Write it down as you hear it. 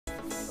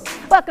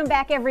Welcome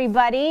back,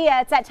 everybody.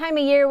 It's that time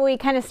of year where we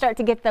kind of start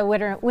to get the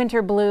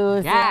winter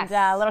blues and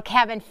a little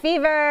cabin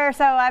fever.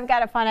 So I've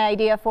got a fun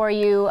idea for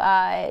you.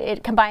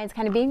 It combines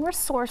kind of being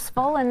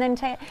resourceful and then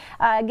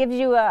gives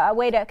you a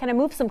way to kind of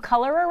move some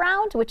color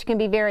around, which can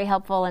be very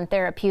helpful and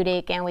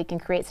therapeutic. And we can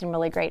create some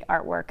really great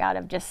artwork out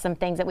of just some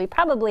things that we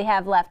probably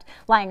have left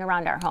lying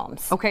around our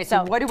homes. Okay,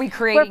 so what are we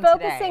creating today? We're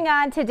focusing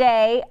on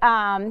today.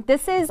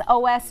 This is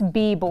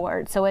OSB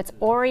board, so it's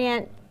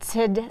Oriented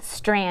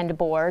Strand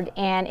board,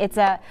 and it's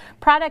a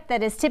product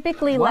that is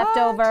typically left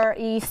over.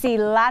 You see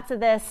lots of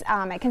this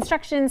at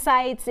construction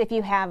sites if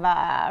you have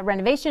a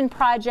renovation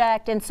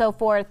project and so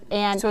forth.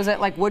 And so is it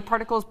like wood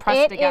particles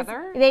pressed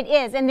together? It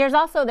is, and there's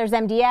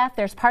MDF,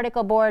 there's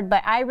particle board,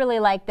 but I really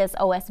like this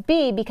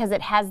OSB because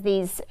it has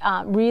these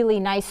really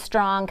nice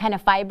strong kind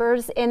of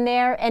fibers in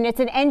there, and it's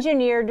an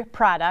engineered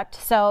product.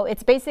 So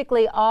it's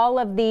basically all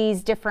of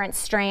these different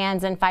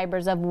strands and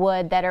fibers of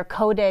wood that are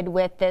coated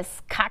with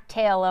this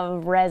cocktail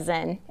of resin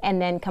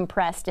and then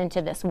compressed into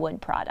this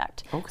wood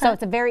product. Okay. So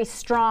it's a very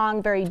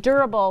strong, very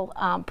durable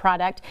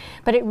product,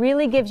 but it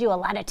really gives you a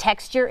lot of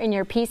texture in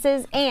your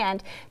pieces.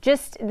 And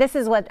just this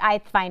is what I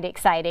find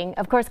exciting,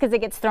 of course, because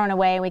it gets thrown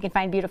away and we can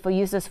find beautiful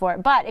uses for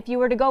it. But if you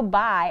were to go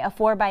buy a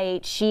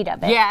 4x8 sheet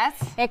of it,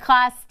 it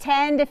costs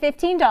 $10 to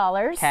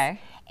 $15. Okay.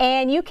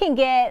 And you can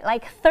get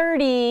like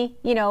 30,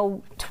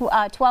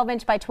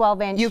 12-inch by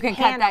 12-inch you can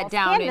cut that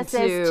down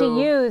canvases to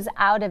use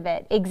out of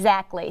it.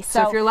 Exactly.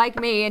 So if you're like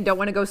me and don't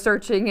want to go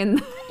searching in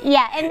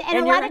and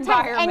a lot of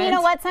times, and you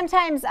know what,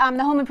 sometimes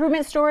the home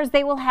improvement stores,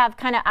 they will have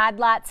kind of odd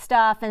lot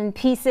stuff and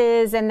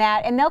pieces and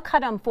that, and they'll cut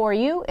them for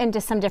you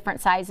into some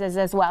different sizes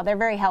as well. They're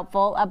very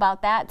helpful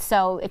about that.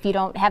 So if you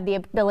don't have the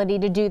ability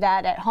to do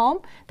that at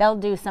home,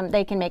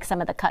 they can make some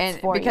of the cuts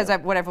for you. Because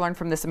what I've learned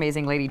from this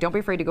amazing lady, don't be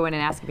afraid to go in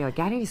and ask and be like,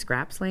 got any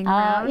scraps laying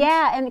around?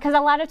 Yeah, and because a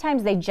lot of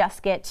times they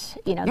just get,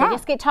 they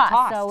just get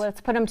tossed. So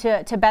let's put them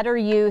to better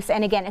use.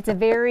 And again, it's a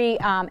very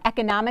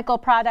economical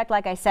product.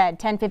 Like I said,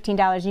 $10,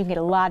 $15, you can get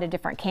a lot of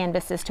different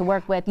canvases to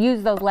work with.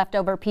 Use those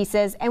leftover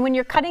pieces. And when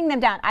you're cutting them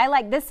down,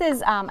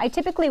 I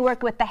typically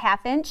work with the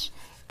 1/2-inch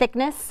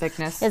thickness.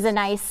 Thickness is a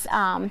nice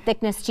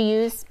thickness to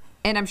use.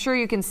 And I'm sure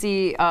you can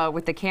see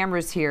with the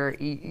cameras here,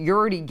 you're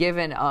already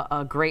given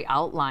a great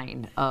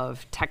outline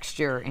of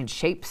texture and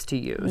shapes to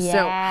use. Yeah. So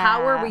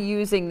how are we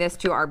using this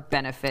to our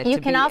benefit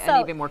to be an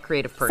even more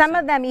creative person? Some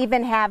of them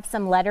even have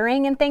some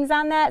lettering and things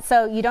on that,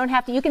 so you don't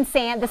have to, you can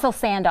sand, this will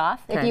sand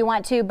off if you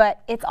want to,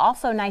 but it's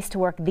also nice to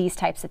work these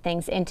types of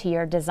things into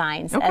your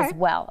designs as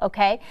well,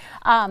 okay?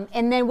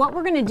 And then what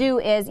we're gonna do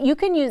is, you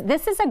can use,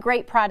 this is a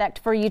great product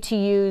for you to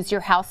use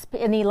your house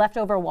in the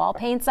leftover wall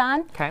paints on.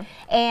 Okay.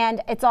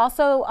 And it's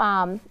also,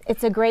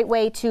 it's a great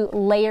way to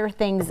layer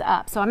things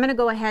up. So I'm going to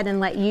go ahead and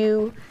let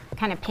you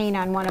kind of paint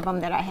on one of them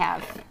that I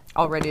have.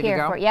 All ready to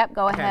go? Yep,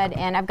 go ahead.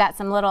 And I've got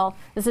some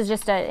this is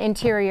just an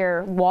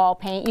interior wall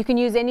paint. You can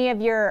use any of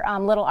your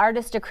little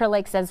artist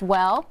acrylics as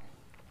well.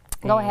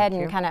 Go ahead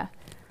and kind of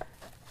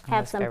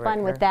have some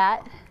fun with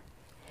that.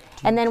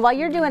 And then while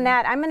you're doing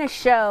that, I'm going to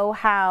show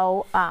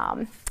how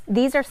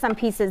these are some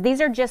pieces.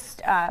 These are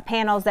just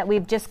panels that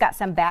we've just got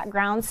some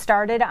backgrounds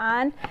started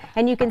on.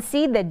 And you can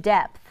see the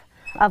depth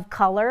of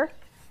color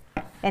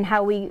and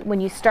how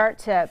when you start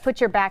to put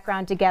your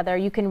background together,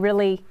 you can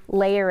really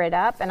layer it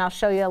up. And I'll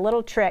show you a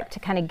little trick to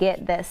kind of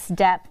get this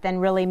depth and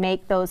really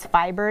make those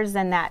fibers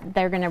and that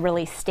they're going to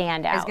really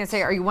stand out. I was going to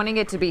say, are you wanting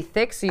it to be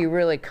thick so you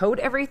really coat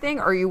everything,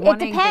 or are you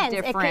wanting the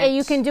different?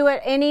 You can do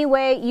it any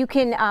way. You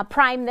can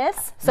prime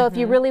this. So if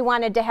you really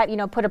wanted to have,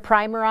 put a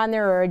primer on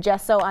there or a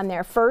gesso on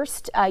there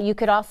first, you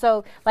could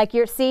also,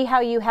 see how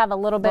you have a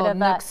little bit of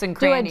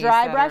do a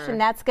dry brush, and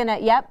that's going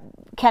to,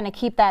 kind of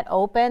keep that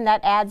open.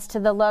 That adds to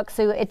the look.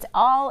 So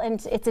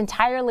it's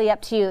entirely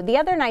up to you. The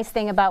other nice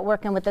thing about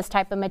working with this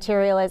type of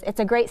material is it's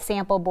a great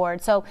sample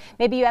board. So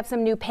maybe you have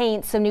some new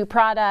paints, some new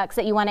products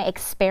that you want to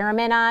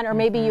experiment on, or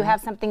maybe you have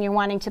something you're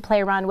wanting to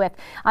play around with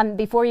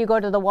before you go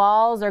to the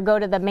walls or go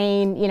to the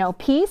main,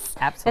 piece.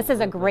 Absolutely. This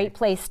is a great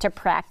place to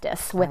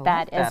practice with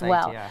that as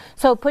well. Idea.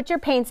 So put your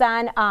paints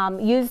on,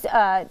 use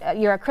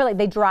your acrylic.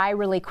 They dry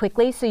really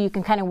quickly, so you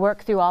can kind of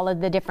work through all of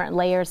the different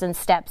layers and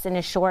steps in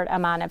a short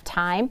amount of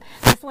time.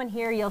 This one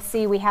here, you'll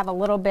see we have a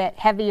little bit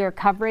heavier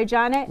coverage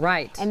on it.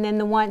 Right. And then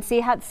the one, see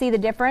the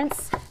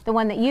difference? The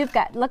one that you've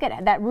got, look at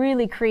it, that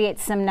really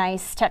creates some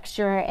nice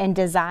texture and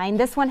design.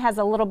 This one has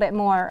a little bit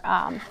more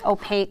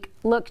opaque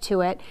look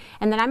to it.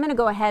 And then I'm going to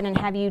go ahead and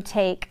have you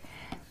take,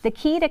 the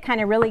key to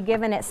kind of really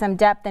giving it some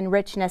depth and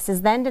richness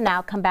is then to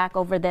now come back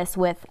over this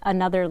with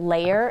another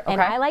layer. Okay.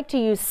 And I like to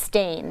use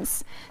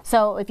stains.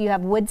 So if you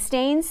have wood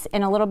stains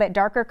in a little bit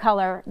darker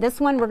color, this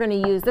one we're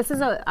going to use, this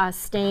is a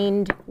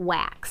stained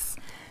wax.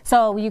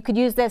 So you could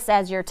use this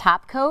as your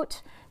top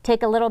coat.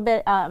 Take a little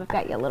bit, I've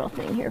got you a little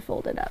thing here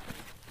folded up.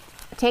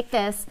 Take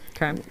this.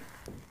 Okay.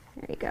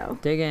 There you go.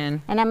 Dig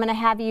in. And I'm going to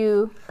have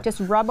you just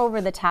rub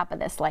over the top of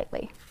this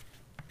lightly.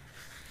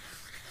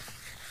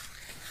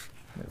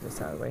 Move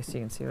this out of the way so you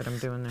can see what I'm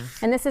doing there.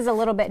 And this is a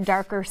little bit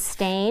darker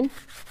stain.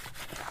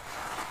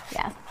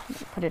 Yeah,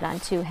 put it on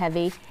too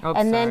heavy. Oh,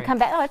 and then come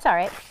back, oh, it's all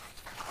right.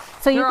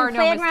 So you There are can no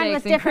play around with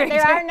mistakes in different,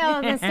 there are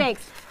creativity. no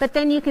mistakes. But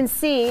then you can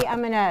see,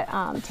 I'm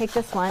gonna take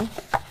this one,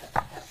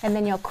 and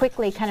then you'll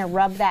quickly kind of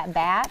rub that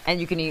back. And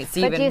you can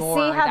see But even do you more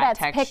see how that that's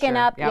texture. picking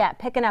up, Yep. yeah,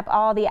 picking up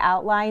all the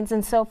outlines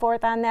and so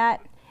forth on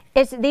that?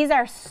 These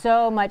are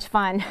so much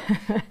fun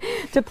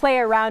to play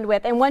around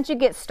with. And once you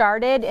get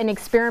started in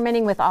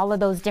experimenting with all of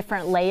those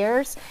different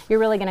layers, you're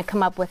really going to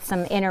come up with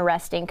some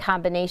interesting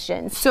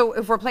combinations. So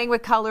if we're playing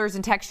with colors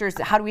and textures,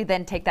 how do we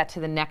then take that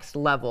to the next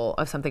level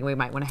of something we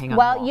might want to hang on the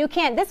wall? Well, you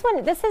can. This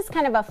is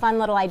kind of a fun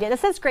little idea.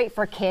 This is great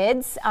for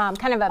kids,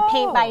 kind of a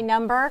paint by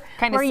number.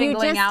 Kind of where you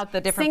singling just out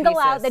the different single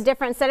out pieces. the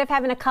different, instead of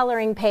having a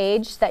coloring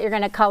page that you're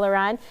going to color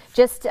on,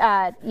 just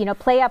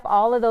play up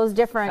all of those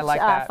different like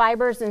that.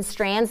 fibers and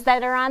strands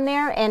that are on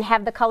there, and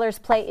have the colors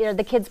play.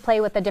 The kids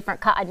play with the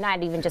different.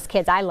 Not even just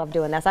kids. I love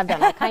doing this. I've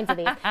done all kinds of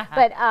these.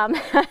 But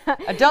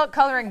adult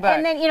coloring book.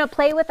 and then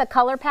play with a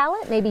color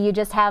palette. Maybe you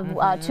just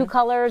have 2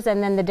 colors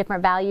and then the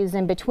different values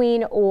in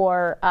between,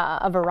 or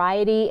a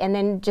variety, and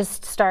then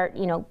just start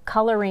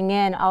coloring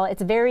in.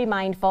 It's very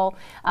mindful.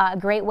 A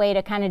great way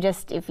to kind of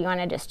just, if you want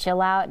to just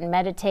chill out and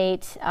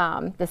meditate.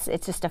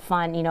 It's just a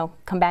fun,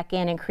 come back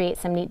in and create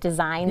some neat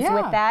designs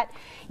Yeah. with that.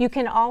 You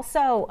can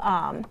also,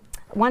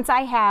 once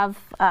I have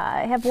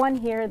one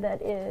here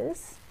that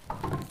is,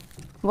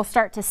 we'll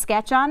start to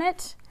sketch on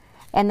it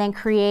and then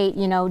create,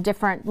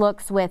 different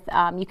looks with,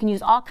 you can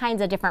use all kinds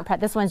of different,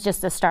 this one's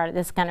just a start,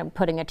 this is kind of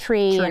putting a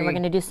tree, and we're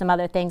going to do some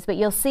other things, but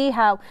you'll see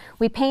how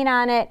we paint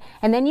on it,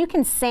 and then you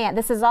can sand.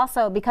 This is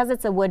also, because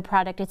it's a wood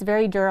product, it's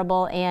very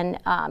durable, and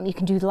you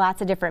can do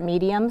lots of different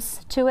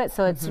mediums to it,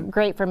 so it's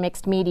great for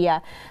mixed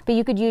media. But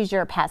you could use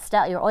your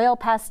oil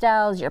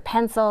pastels, your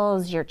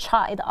pencils, your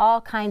chalk,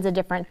 all kinds of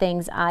different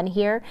things on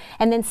here,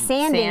 and then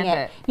sanding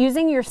it.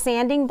 Using your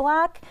sanding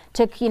block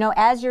to,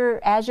 as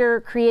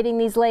you're creating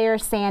these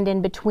layers, sand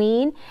in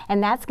between,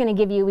 and that's going to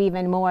give you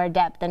even more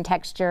depth and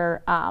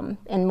texture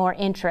and more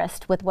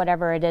interest with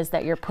whatever it is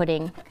that you're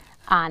putting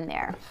on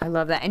there. I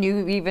love that. And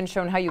you've even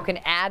shown how you can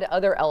add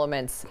other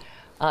elements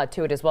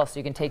to it as well. So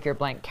you can take your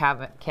blank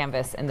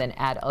canvas and then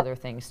add other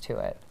things to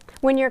it.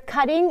 When you're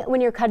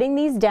cutting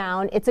these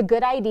down, it's a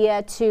good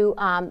idea to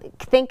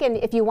think, and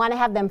if you want to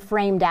have them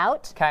framed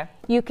out,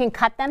 you can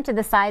cut them to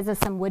the size of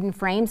some wooden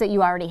frames that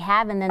you already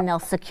have, and then they'll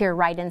secure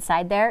right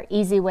inside there.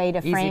 Easy way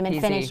to frame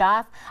and finish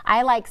off.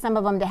 I like some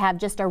of them to have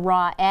just a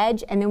raw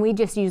edge, and then we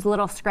just use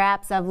little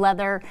scraps of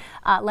leather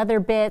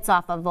bits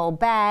off of old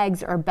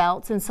bags or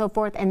belts and so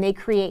forth, and they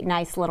create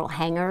nice little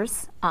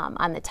hangers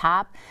on the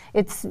top.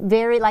 It's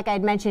very, like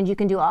I'd mentioned, you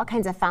can do all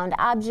kinds of found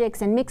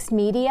objects and mixed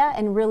media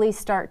and really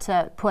start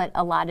to put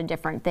a lot of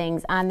different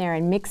things on there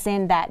and mix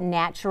in that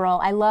natural.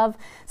 I love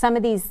some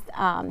of these,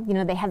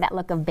 they have that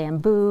look of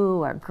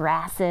bamboo or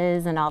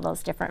grasses and all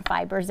those different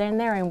fibers in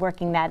there, and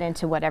working that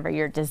into whatever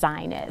your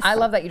design is. I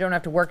love that you don't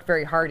have to work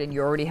very hard and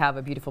you already have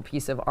a beautiful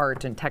piece of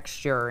art and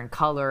texture and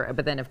color,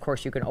 but then of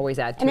course you can always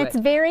add to it. And it's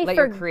very Let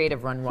your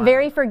creative run wild.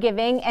 Very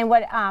forgiving. And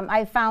what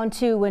I found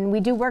too, when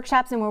we do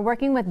workshops and we're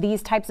working with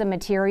these types of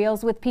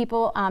materials with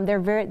people,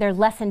 they're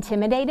less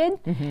intimidated,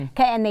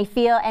 and they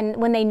feel, and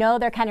when they know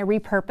they're kind of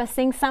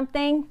repurposing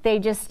something,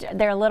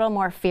 they're a little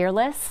more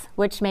fearless,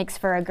 which makes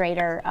for a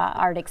greater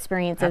art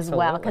experience as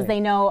well, because they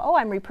know, oh,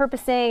 I'm repurposing,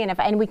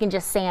 and we can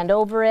just sand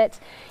over it.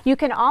 You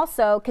can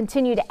also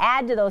continue to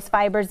add to those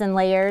fibers and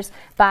layers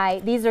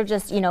by, these are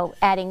just,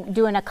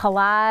 doing a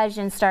collage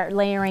and start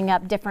layering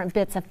up different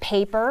bits of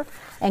paper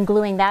and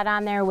gluing that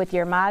on there with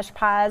your Mod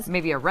Podge.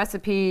 Maybe a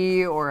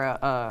recipe or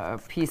a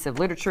piece of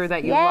literature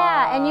that you love.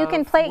 Yeah, and you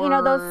can play,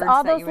 all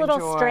those little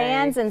enjoy.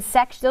 strands and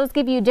sections. Those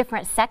give you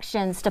different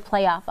sections to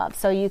play off of.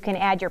 So you can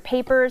add your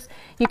papers.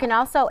 You can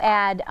also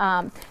add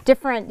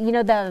different,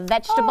 the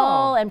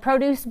vegetable and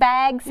produce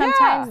bags.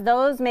 Sometimes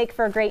those make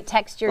for a great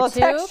texture too.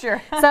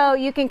 Texture. So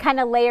you can kind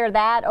of layer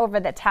that over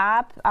the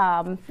top.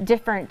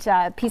 Different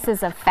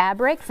pieces of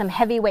fabric, some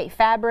heavyweight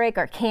fabric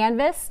or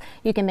canvas.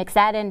 You can mix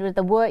that in with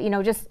the wood.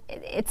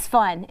 It's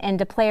fun, and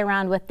to play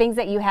around with things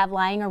that you have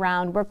lying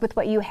around. Work with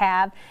what you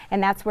have,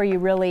 and that's where you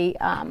really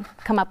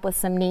come up with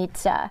some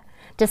neat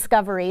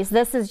discoveries.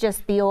 This is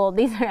just the old,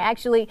 these are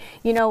actually,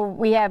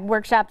 we have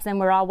workshops and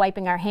we're all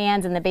wiping our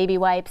hands and the baby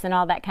wipes and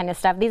all that kind of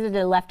stuff. These are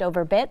the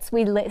leftover bits.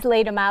 We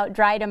laid them out,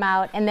 dried them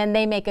out, and then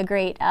they make a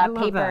great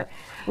paper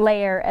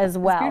layer as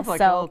well. It's beautiful,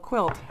 like a little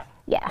quilt.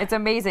 Yeah. It's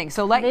amazing.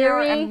 So let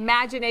your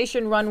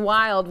imagination run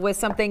wild with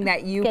something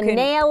that you can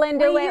nail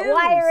into reuse. it,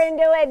 wire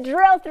into it,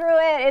 drill through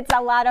it. It's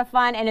a lot of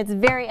fun, and it's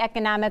very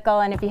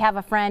economical. And if you have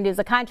a friend who's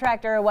a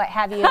contractor or what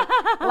have you,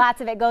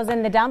 lots of it goes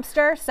in the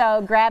dumpster.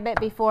 So grab it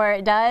before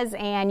it does,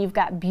 and you've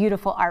got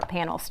beautiful art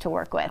panels to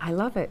work with. I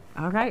love it.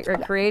 All right, we're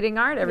creating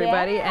art,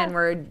 everybody, and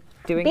we're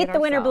doing it Beat the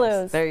winter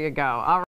ourselves. blues. There you go. All right.